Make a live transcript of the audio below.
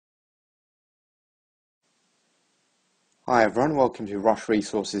Hi everyone, welcome to Rush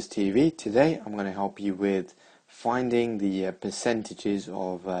Resources TV. Today I'm going to help you with finding the percentages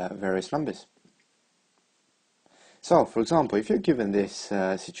of various numbers. So, for example, if you're given this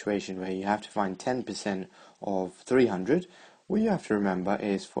situation where you have to find 10% of 300, what you have to remember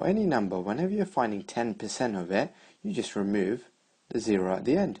is for any number, whenever you're finding 10% of it, you just remove the 0 at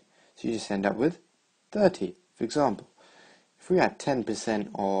the end. So you just end up with 30, for example. If we had 10%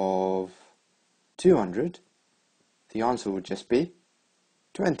 of 200, the answer would just be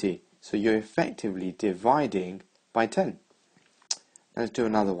 20. So you're effectively dividing by 10. Let's do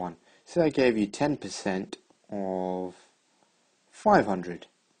another one. So I gave you 10% of 500.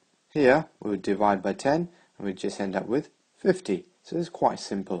 Here we would divide by 10 and we just end up with 50. So it's quite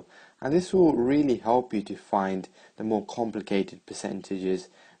simple. And this will really help you to find the more complicated percentages,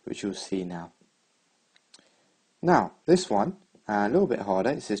 which you'll see now. Now, this one, a little bit harder.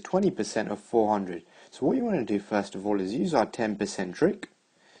 It says 20% of 400. So what you want to do first of all is use our 10% trick.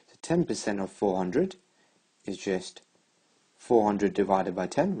 So 10% of 400 is just 400 divided by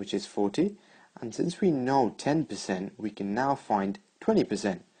 10, which is 40. And since we know 10%, we can now find 20%.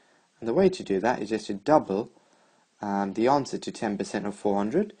 And the way to do that is just to double the answer to 10% of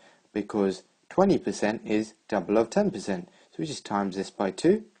 400, because 20% is double of 10%. So we just times this by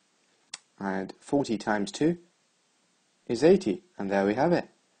 2, and 40 times 2 is 80, and there we have it.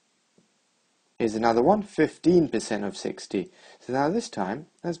 Here's another one, 15% of 60. So now this time,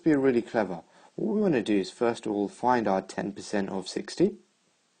 let's be really clever. What we want to do is first of all find our 10% of 60,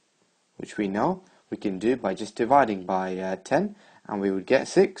 which we know we can do by just dividing by 10, and we would get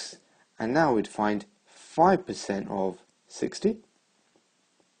 6. And now we'd find 5% of 60,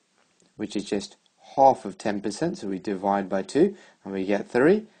 which is just half of 10%, so we divide by 2, and we get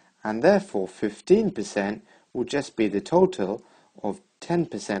 3. And therefore 15% will just be the total of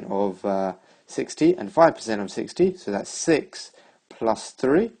 10% of 60 and 5% of 60, so that's 6 plus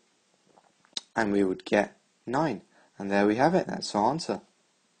 3, and we would get 9. And there we have it, that's our answer.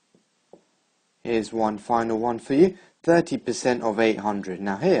 Here's one final one for you, 30% of 800.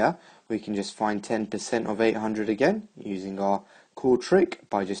 Now here, we can just find 10% of 800 again, using our cool trick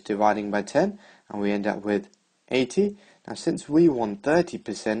by just dividing by 10, and we end up with 80. Now since we want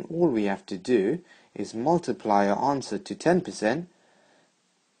 30%, all we have to do is multiply our answer to 10%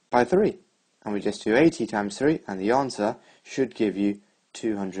 by 3. And we just do 80 times 3, and the answer should give you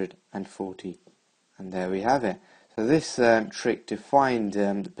 240. And there we have it. So this trick to find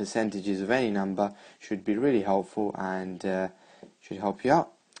the percentages of any number should be really helpful and should help you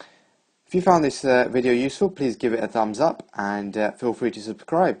out. If you found this video useful, please give it a thumbs up and feel free to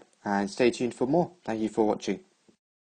subscribe and stay tuned for more. Thank you for watching.